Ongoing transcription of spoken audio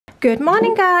Good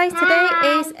morning, guys. Today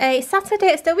is a Saturday.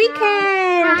 It's the weekend.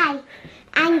 Hi.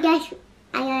 And guess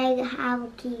I have a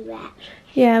T-Rex.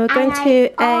 Yeah, we're going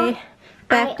to a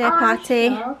birthday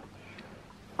party.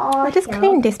 I just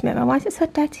cleaned this mirror. Why is it so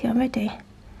dirty already?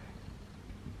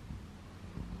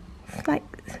 It's like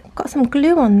got some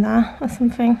glue on there or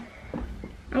something.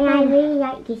 And I really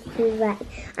like this T-Rex.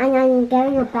 And I'm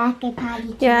going to a birthday party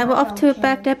tomorrow. Yeah, we're off to a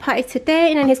birthday party today,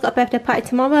 and then he's got a birthday party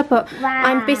tomorrow, but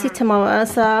I'm busy tomorrow,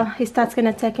 so his dad's going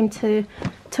to take him to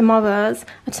tomorrow's.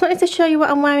 I just wanted to show you what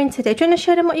I'm wearing today. Do you want to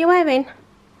show them what you're wearing?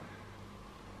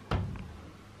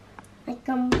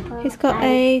 He's got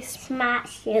a smart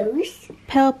shoes,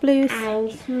 pale blues, and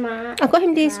smart. I got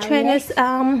him these trainers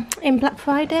in Black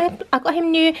Friday. I got him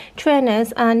new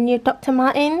trainers and new Dr.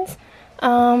 Martens.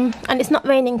 And it's not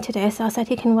raining today, so I said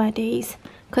he can wear these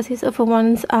because his other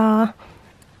ones are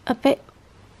a bit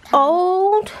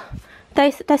old. They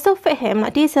still fit him.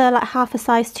 Like these are like half a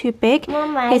size too big.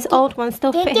 Mama, his old ones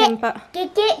still fit him, but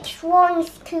this one's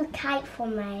too tight for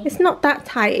me. It's not that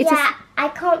tight. It's yeah, I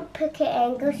can't put it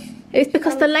in. It's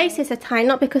because the laces are tight,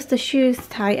 not because the shoes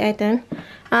tight, Eden.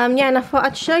 Yeah, and I thought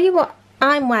I'd show you what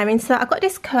I'm wearing. So I got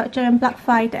this coat during Black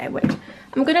Friday, which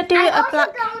I'm gonna do I'm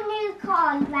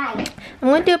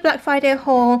going to do a Black Friday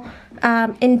haul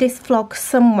in this vlog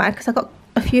somewhere because I got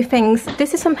a few things.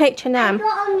 This is from H&M.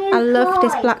 I love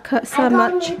this black coat so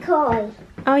much.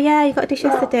 Oh yeah, you got this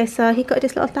yesterday. So he got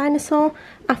this little dinosaur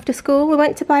after school. We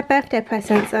went to buy birthday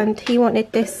presents and he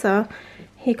wanted this, so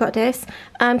he got this.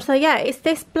 So yeah, it's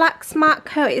this black smart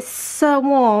coat. It's so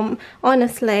warm,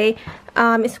 honestly.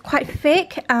 It's quite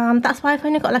thick. That's why I've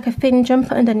only got like a thin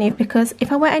jumper underneath, because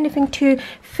if I wear anything too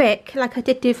thick, like I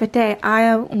did the other day,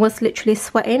 I was literally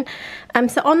sweating.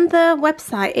 So on the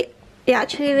website, it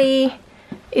actually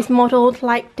is modelled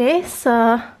like this.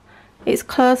 So it's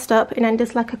closed up and then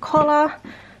there's like a collar.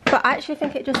 But I actually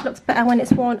think it just looks better when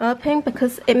it's worn open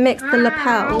because it makes the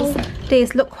lapels,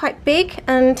 these look quite big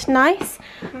and nice.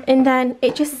 And then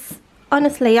it just,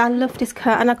 honestly, I love this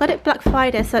coat, and I got it Black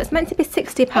Friday, so it's meant to be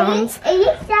 £60. It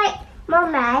looks like,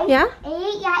 Mummy. Yeah? It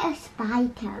looks like a spy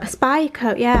coat. A spy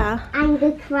coat, yeah. And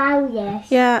the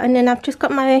trousers. Yeah, and then I've just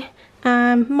got my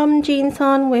mum jeans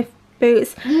on with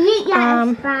boots. You look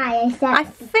like a spy. I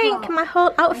think my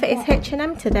whole outfit is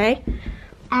H&M today.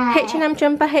 H&M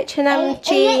jumper, H&M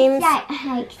jeans,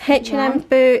 H&M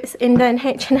boots, and then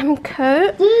H&M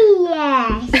coat.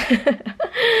 Yes.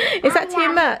 Is that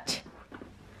too much?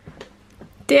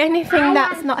 The only thing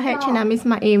that's not H&M is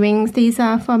my earrings. These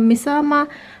are from Miss Irma.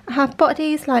 I bought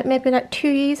these like maybe like 2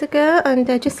 years ago, and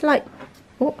they're just like,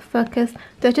 oh focus,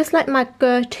 they're just like my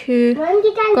go-to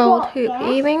gold hoop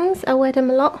earrings. I wear them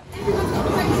a lot.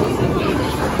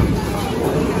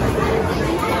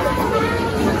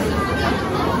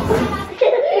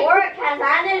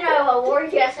 I don't know, I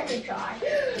warned you a second try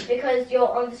because you're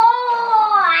on the.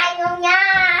 Oh, I don't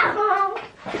know.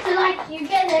 So like you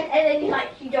get it and then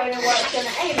you don't know where it's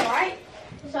gonna aim, right?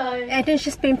 So Eden's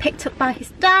just been picked up by his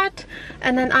dad,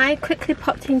 and then I quickly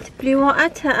popped into Blue Water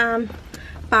to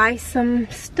buy some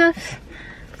stuff.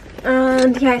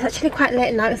 And yeah, it's actually quite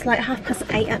late now. It's like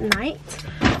 8:30 at night.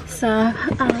 So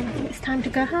I think it's time to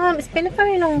go home. It's been a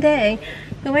very long day.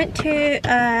 I went to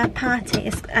a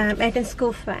party, Eden's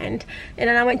school friend, and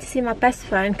then I went to see my best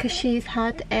friend because she's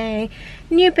had a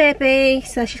new baby.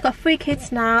 So she's got 3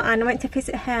 kids now, and I went to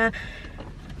visit her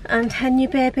and her new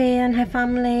baby and her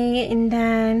family, and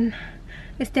then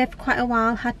we stayed for quite a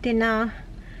while, had dinner.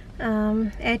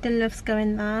 Eden loves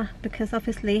going there because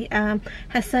obviously her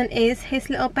son is his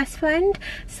little best friend,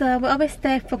 so we always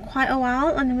stay for quite a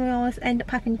while, and then we always end up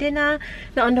having dinner.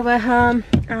 Then on the way home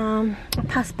I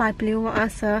passed by Blue Water,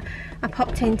 so I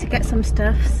popped in to get some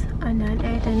stuffs, and then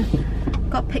Eden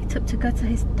got picked up to go to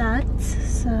his dad's.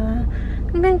 So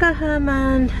I'm gonna go home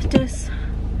and just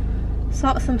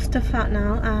sort some stuff out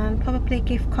now and probably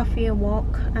give Coffee a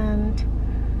walk and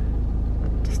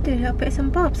just do little bits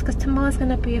and bobs, because tomorrow's going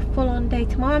to be a full-on day.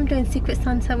 Tomorrow I'm doing Secret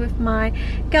Santa with my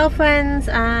girlfriends,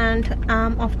 and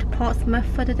I'm off to Portsmouth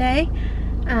for the day.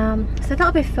 So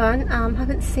that'll be fun.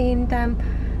 Haven't seen them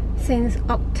since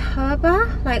October,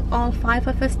 like all 5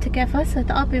 of us together, so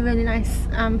that'll be really nice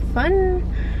fun.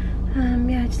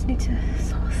 Yeah, I just need to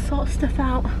sort stuff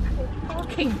out.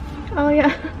 Parking. Oh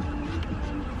yeah.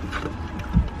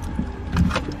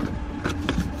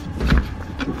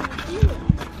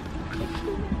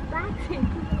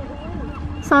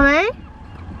 Sorry?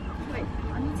 wait,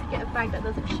 I need to get a bag that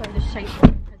doesn't show the shape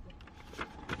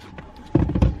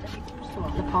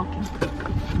of the parking.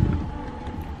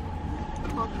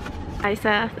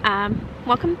 So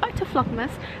welcome back to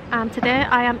Vlogmas. Today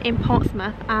I am in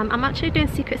Portsmouth. I'm actually doing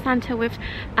Secret Santa with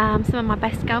some of my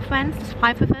best girlfriends. There's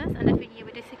 5 of us, and every year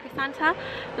we do Secret Santa.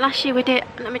 Last year we did,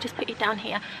 let me just put you down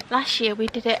here. Last year we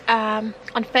did it on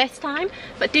FaceTime,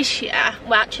 but this year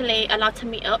we're actually allowed to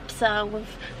meet up. So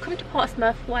we've come to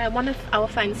Portsmouth where one of our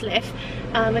friends live.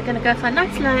 We're going to go for a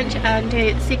nice lunch and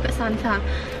do Secret Santa.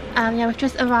 Yeah, we've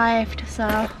just arrived,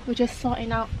 so we're just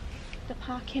sorting out the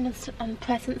parking and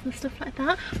presents and stuff like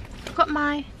that. I've got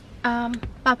my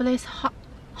Babyliss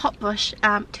hot brush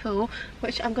tool,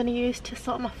 which I'm going to use to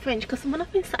sort my fringe, because when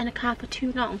I've been sat in a car for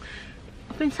too long,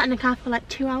 I've been sat in the car for like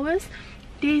 2 hours,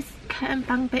 these curtain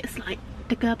bang bits like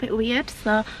they go a bit weird,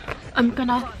 so I'm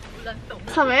gonna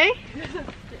sorry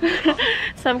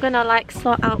so I'm gonna like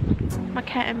sort out my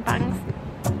curtain bangs.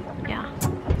 Yeah.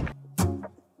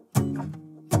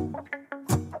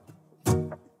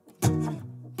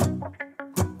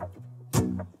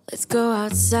 Let's go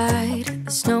outside,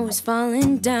 the snow is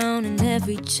falling down and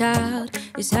every child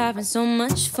is having so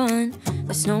much fun.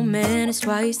 The snowman is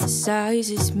twice the size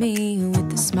as me,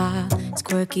 with a smile as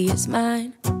quirky as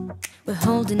mine. We're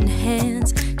holding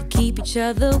hands to keep each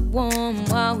other warm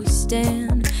while we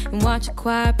stand and watch a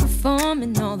choir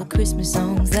performing all the Christmas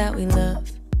songs that we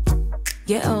love.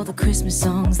 Yeah, all the Christmas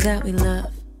songs that we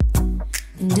love.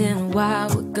 And in a while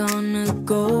we're gonna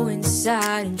go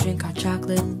inside and drink our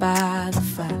chocolate by the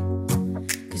fire.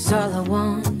 'Cause all I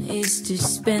want is to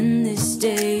spend this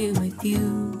day with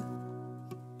you.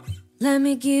 Let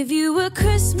me give you a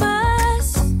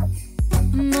Christmas, a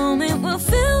moment we'll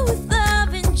fill with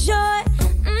love and joy.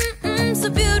 So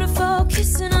beautiful,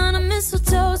 kissing on a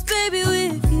mistletoe, baby,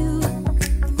 with you.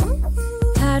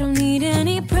 I don't need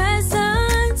any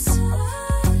presents,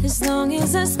 as long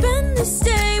as I spend this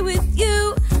day with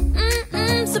you.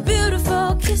 So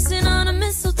beautiful, kissing on a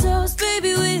mistletoe,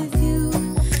 baby, with you.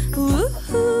 Ooh.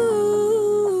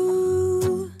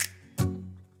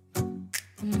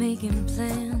 I'm making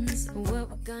plans for what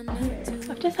we're gonna do.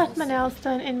 I've just had my nails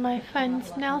done in my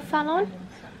friend's nail salon.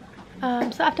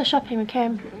 So after shopping we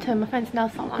came to my friend's nail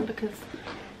salon because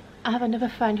I have another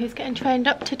friend who's getting trained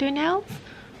up to do nails.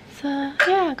 So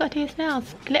yeah, I got to do his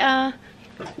nails. Glitter,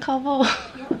 cover.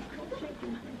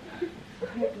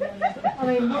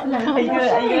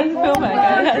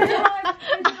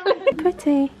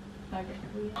 Pretty.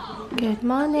 Good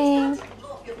morning.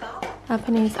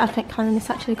 Opening advent calendar. It's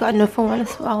actually got another one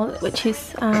as well, which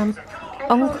is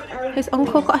his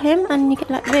uncle got him, and you get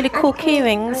like really cool key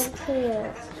rings.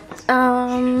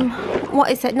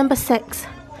 What is it? Number 6.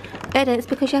 Aiden, it's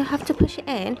because you have to push it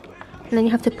in and then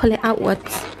you have to pull it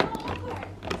outwards.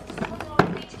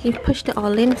 You've pushed it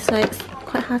all in, so it's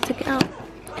quite hard to get out.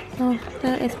 Oh,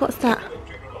 there it is. What's that?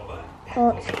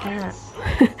 What's that?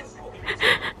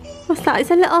 What's that?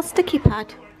 It's a little sticky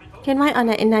pad. You can write on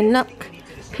it and then look,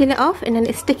 peel it off, and then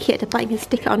it's sticky at the back. You can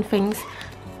stick it on things.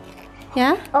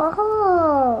 Yeah?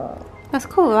 Oh. That's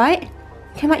cool, right? You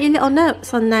can write your little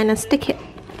notes on there and stick it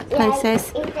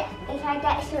places. If I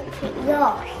get something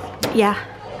lost. Yeah.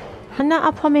 And now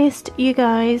I promised you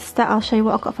guys that I'll show you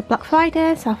what I got for Black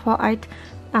Friday, so I thought I'd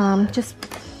just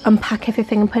unpack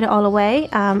everything and put it all away.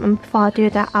 And before I do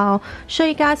that, I'll show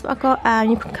you guys what I got.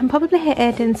 You can probably hear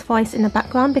Aiden's voice in the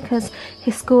background because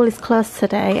his school is closed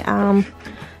today.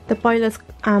 The boiler's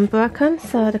broken,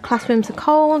 so the classrooms are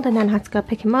cold, and then I had to go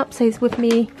pick him up, so he's with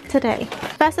me today.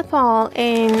 First of all,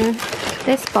 in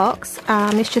this box,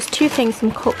 it's just 2 things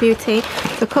from Cut Beauty.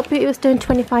 So Cut Beauty was doing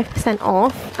 25%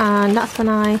 off, and that's when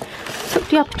I took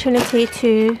the opportunity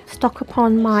to stock up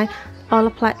on my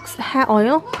Olaplex hair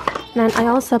oil. And then I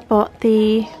also bought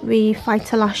the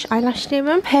Revitalash eyelash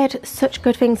serum. Heard such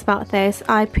good things about this.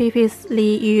 I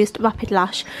previously used Rapid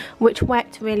Lash, which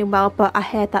worked really well, but I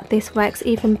heard that this works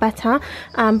even better.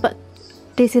 But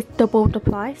this is double the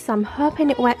price, so I'm hoping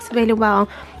it works really well.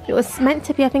 It was meant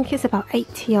to be, I think it's about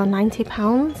 80 or 90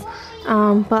 pounds,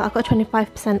 but I got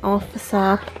 25% off,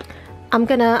 so I'm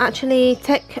gonna actually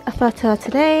take a photo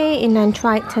today and then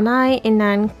try it tonight and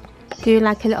then do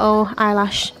like a little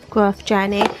eyelash growth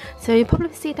journey. So you'll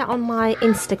probably see that on my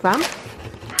Instagram.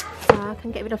 So I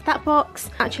can get rid of that box.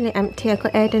 Actually empty. I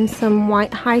got Aiden some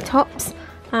white high tops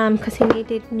because he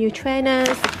needed new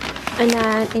trainers. And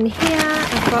then in here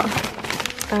I've got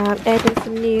Aiden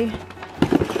some new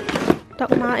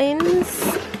Doc Martens.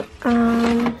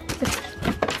 I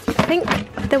think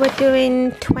they were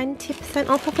doing 20%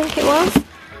 off, I think it was.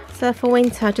 So for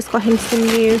winter I just got him some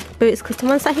new boots because the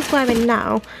ones that he's wearing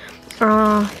now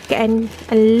are getting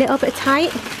a little bit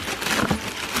tight.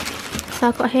 So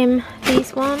I got him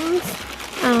these ones.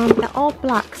 They're all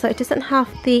black, so it doesn't have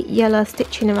the yellow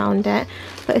stitching around it,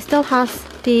 but it still has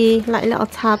the like little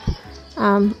tab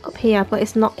up here, but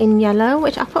it's not in yellow,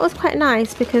 which I thought was quite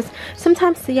nice, because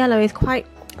sometimes the yellow is quite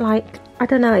like, I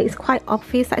don't know, it's quite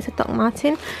obvious that it's a Doc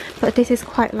Marten, but this is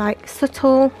quite like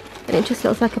subtle and it just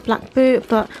looks like a black boot,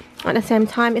 but at the same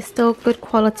time it's still good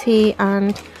quality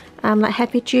and like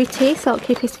heavy duty, so it'll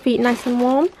keep his feet nice and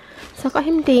warm. So I got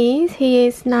him these. He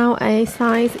is now a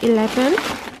size 11.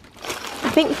 I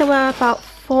think they were about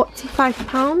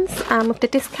 £45 with the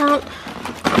discount.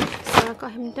 So I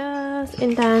got him those,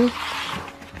 and then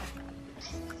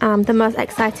the most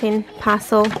exciting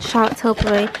parcel, Charlotte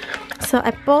Tilbury. So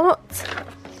I bought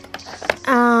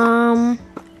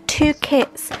 2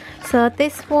 kits. So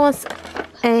this was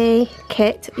a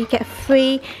kit. You get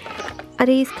 3 of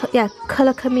these,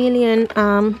 Colour Chameleon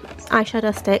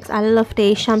eyeshadow sticks. I love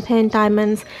these. Champagne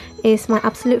Diamonds is my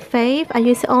absolute fave. I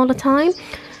use it all the time.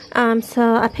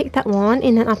 So I picked that one,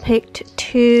 and then I picked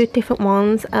 2 different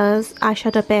ones as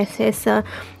eyeshadow bases. So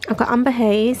I got Amber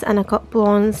Haze and I got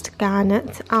Bronzed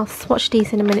Garnet. I'll swatch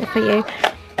these in a minute for you.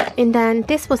 And then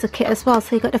this was a kit as well,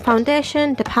 so you got the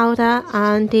foundation, the powder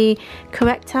and the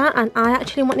corrector, and I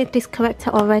actually wanted this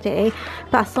corrector already,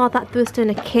 but I saw that they was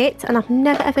doing a kit, and I've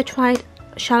never ever tried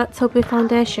Charlotte Tilbury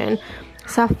foundation,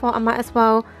 so I thought I might as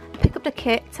well pick up the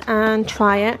kit and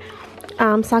try it.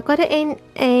 So I got it in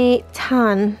a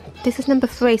tan. This is number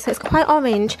 3, so it's quite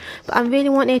orange, but I really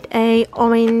wanted a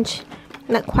orange,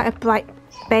 like quite a bright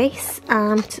base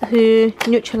to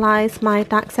neutralise my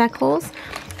dark circles.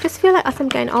 I just feel like as I'm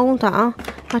getting older,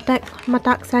 my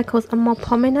dark circles are more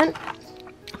prominent.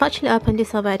 I've actually opened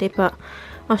this already, but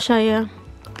I'll show you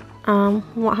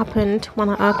what happened when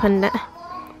I opened it.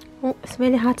 Oh, it's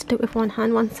really hard to do it with one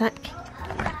hand. One sec.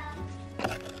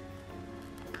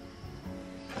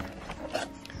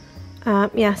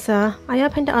 Yeah, so I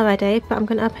opened it already, but I'm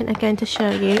going to open it again to show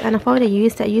you. And I've already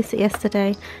used it. I used it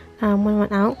yesterday when I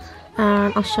went out.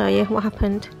 And I'll show you what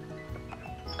happened.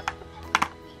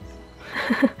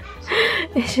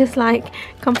 It's just like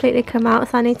completely come out,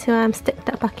 so I need to stick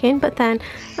that back in. But then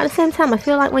at the same time, I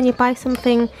feel like when you buy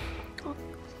something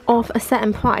of a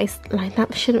certain price, like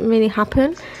that shouldn't really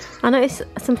happen. I know it's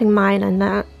something minor and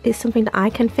that it's something that I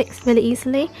can fix really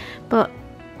easily, but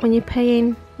when you're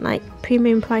paying like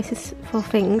premium prices for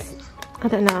things, I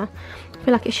don't know, I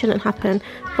feel like it shouldn't happen.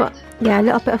 But yeah, a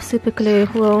little bit of super glue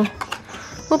will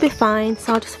be fine,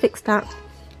 so I'll just fix that.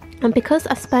 And because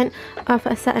I spent over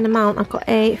a certain amount, I've got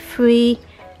a free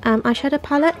eyeshadow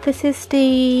palette. This is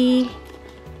the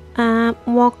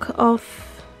Walk of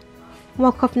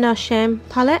No Shame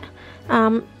palette.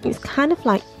 It's kind of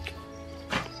like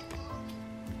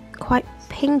quite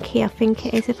pinky, I think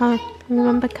it is, if I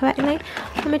remember correctly.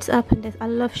 Let me just open this. I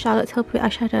love Charlotte Tilbury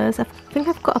eyeshadows. I think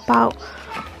I've got about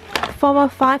 4 or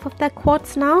 5 of their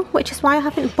quads now, which is why I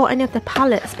haven't bought any of the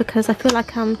palettes, because I feel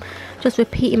like I'm just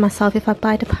repeating myself if I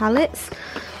buy the palettes,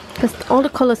 because all the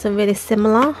colours are really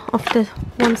similar of the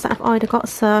ones that I've already got.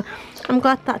 So I'm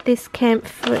glad that this came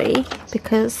free,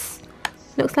 because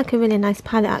it looks like a really nice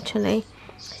palette actually.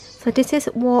 So this is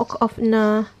Walk of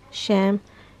No Shame.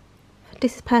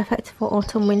 This is perfect for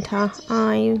autumn winter.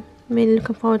 I'm really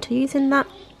looking forward to using that.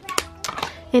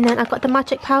 And then I've got the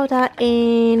magic powder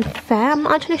in Fair. I'm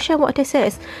not actually sure what this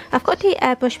is. I've got the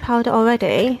airbrush powder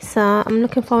already, so I'm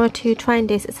looking forward to trying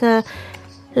this. It's a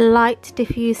light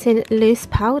diffusing loose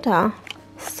powder,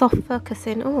 soft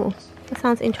focusing. Oh, that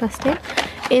sounds interesting.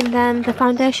 And then the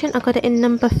foundation, I got it in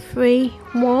number 3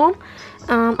 warm.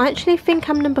 I actually think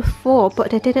I'm number 4,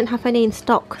 but they didn't have any in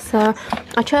stock, so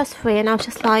I chose 3, and I was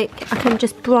just like, I can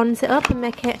just bronze it up and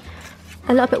make it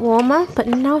a little bit warmer. But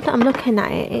now that I'm looking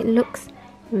at it, it looks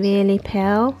really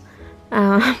pale.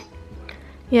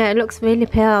 Yeah, it looks really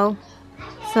pale,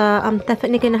 so I'm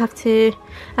definitely gonna have to,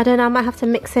 I don't know, I might have to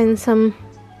mix in some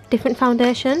different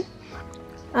foundation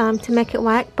to make it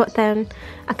work, but then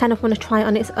I kind of want to try it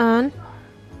on its own.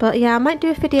 But yeah, I might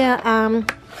do a video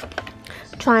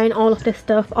trying all of this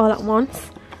stuff all at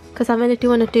once, because I really do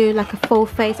want to do like a full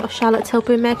face of Charlotte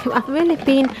Tilbury makeup. I've really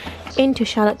been into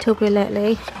Charlotte Tilbury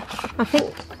lately, I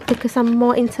think because I'm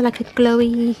more into like a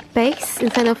glowy base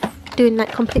instead of doing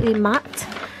like completely matte.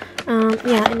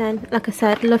 Yeah, and then like I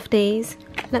said, love these.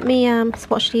 Let me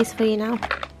swatch these for you now.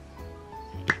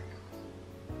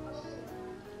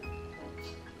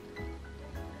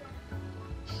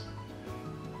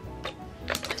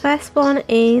 First one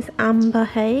is Amber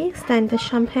Haze, then the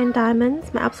Champagne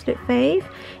Diamonds, my absolute fave,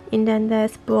 and then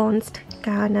there's Bronzed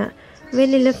Garnet.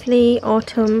 Really lovely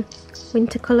autumn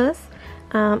winter colours.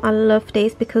 I love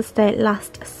these because they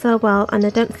last so well and they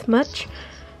don't smudge,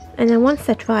 and then once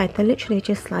they're dried they literally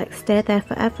just like stay there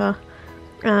forever.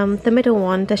 The middle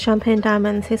one, the Champagne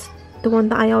Diamonds, is the one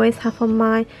that I always have on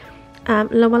my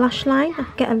lower lash line. I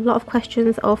get a lot of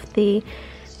questions of the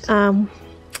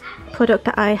product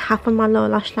that I have on my lower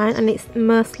lash line, and it's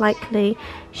most likely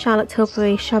Charlotte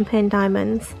Tilbury Champagne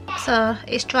Diamonds. So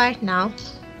it's dried now.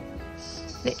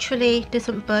 Literally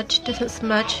doesn't budge, doesn't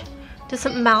smudge,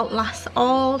 doesn't melt, lasts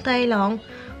all day long.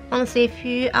 Honestly, if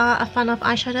you are a fan of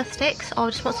eyeshadow sticks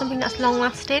or just want something that's long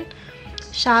lasting,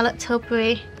 Charlotte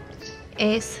Tilbury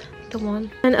is the one.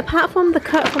 And apart from the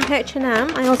coat from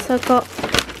H&M, I also got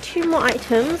 2 more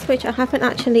items which I haven't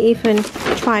actually even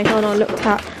tried on or looked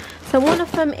at. So one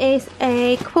of them is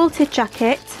a quilted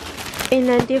jacket, and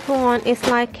then the other one is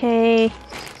like a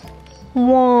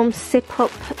warm zip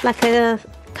up, like a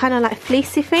kind of like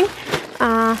fleecy thing,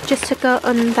 just to go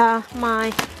under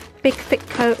my big thick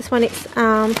coats when it's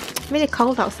really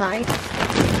cold outside.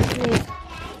 It's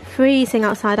freezing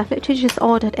outside. I've literally just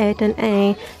ordered Aiden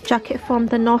a jacket from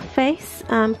the North Face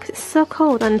because it's so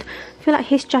cold, and I feel like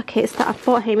his jackets that I've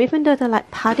bought him, even though they're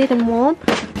like padded and warm,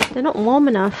 they're not warm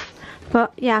enough.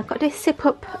 But yeah, I've got this zip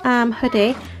up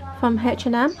hoodie from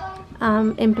H&M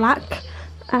in black.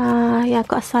 Yeah, I've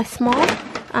got a size small,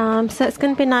 so it's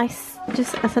going to be nice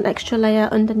just as an extra layer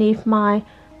underneath my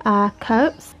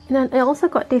coats. And then I also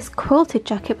got this quilted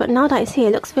jacket, but now that it's here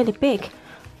it looks really big.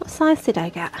 What size did I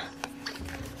get?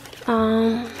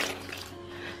 Got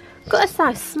a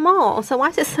size small, so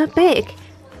why is it so big?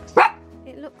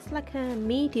 It looks like a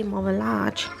medium or a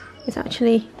large. It's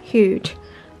actually huge.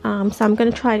 So I'm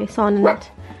going to try this on, and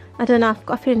I don't know, I've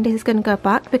got a feeling this is going to go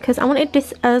back because I wanted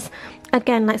this as,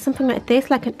 again, like something like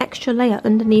this, like an extra layer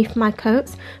underneath my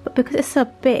coats, but because it's so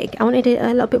big I wanted it a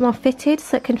little bit more fitted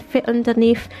so it can fit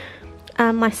underneath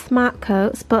my smart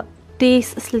coats. But these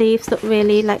sleeves look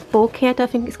really like bulky. I don't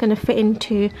think it's going to fit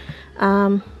into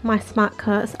my smart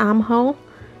coats armhole.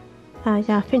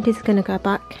 Yeah, I think this is going to go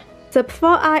back. So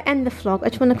before I end the vlog, I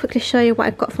just want to quickly show you what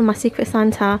I got from my Secret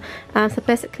Santa. So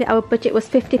basically our budget was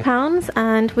 £50,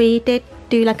 and we did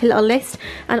do like a little list,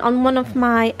 and on one of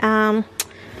my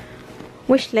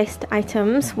wish list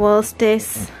items was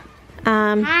this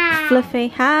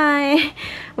fluffy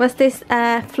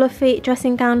fluffy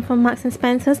dressing gown from Marks and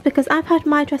Spencer's, because I've had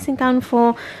my dressing gown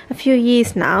for a few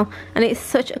years now and it's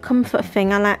such a comfort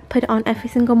thing. I like put it on every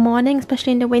single morning,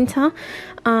 especially in the winter,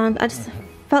 and I just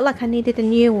felt like I needed a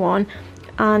new one,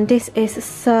 and this is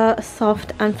so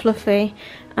soft and fluffy.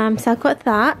 So I got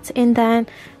that, and then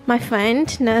my friend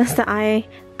knows that I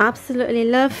absolutely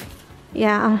love,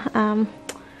 yeah,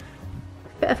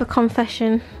 bit of a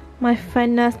confession, my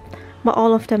friend knows, but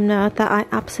all of them know that I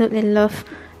absolutely love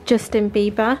Justin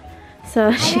Bieber,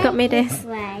 so she got me this.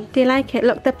 Do you like it?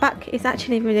 Look, the back is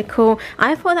actually really cool.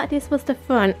 I thought that this was the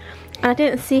front and I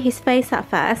didn't see his face at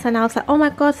first, and I was like, oh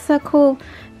my god, so cool,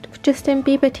 Justin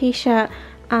Bieber t-shirt,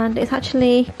 and it's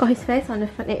actually got his face on the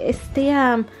front. It's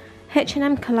the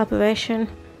H&M collaboration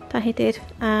that he did.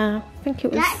 I think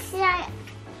it was... That's like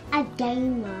a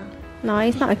gamer. No,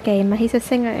 he's not a gamer, he's a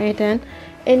singer, Aiden.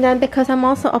 And then because I'm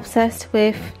also obsessed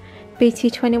with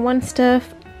BT21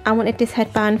 stuff, I wanted this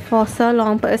headband for so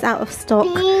long, but it was out of stock,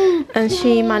 and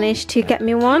she managed to get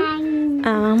me one.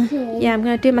 Yeah, I'm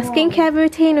going to do my skincare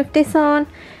routine with this on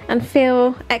and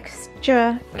feel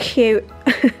extra cute.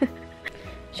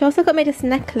 She also got me this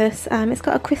necklace. It's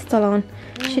got a crystal on.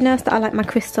 She knows that I like my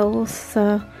crystals,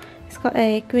 so it's got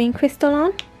a green crystal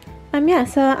on. Yeah,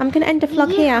 so I'm going to end the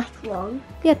vlog here. One.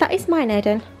 Yeah, that is mine,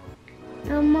 Aiden.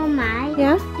 Oh, Mama.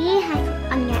 Yeah? Do you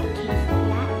have a necklace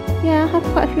yet? Yeah, I have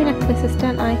quite a few necklaces,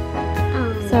 don't I?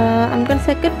 Oh. So I'm going to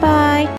say goodbye.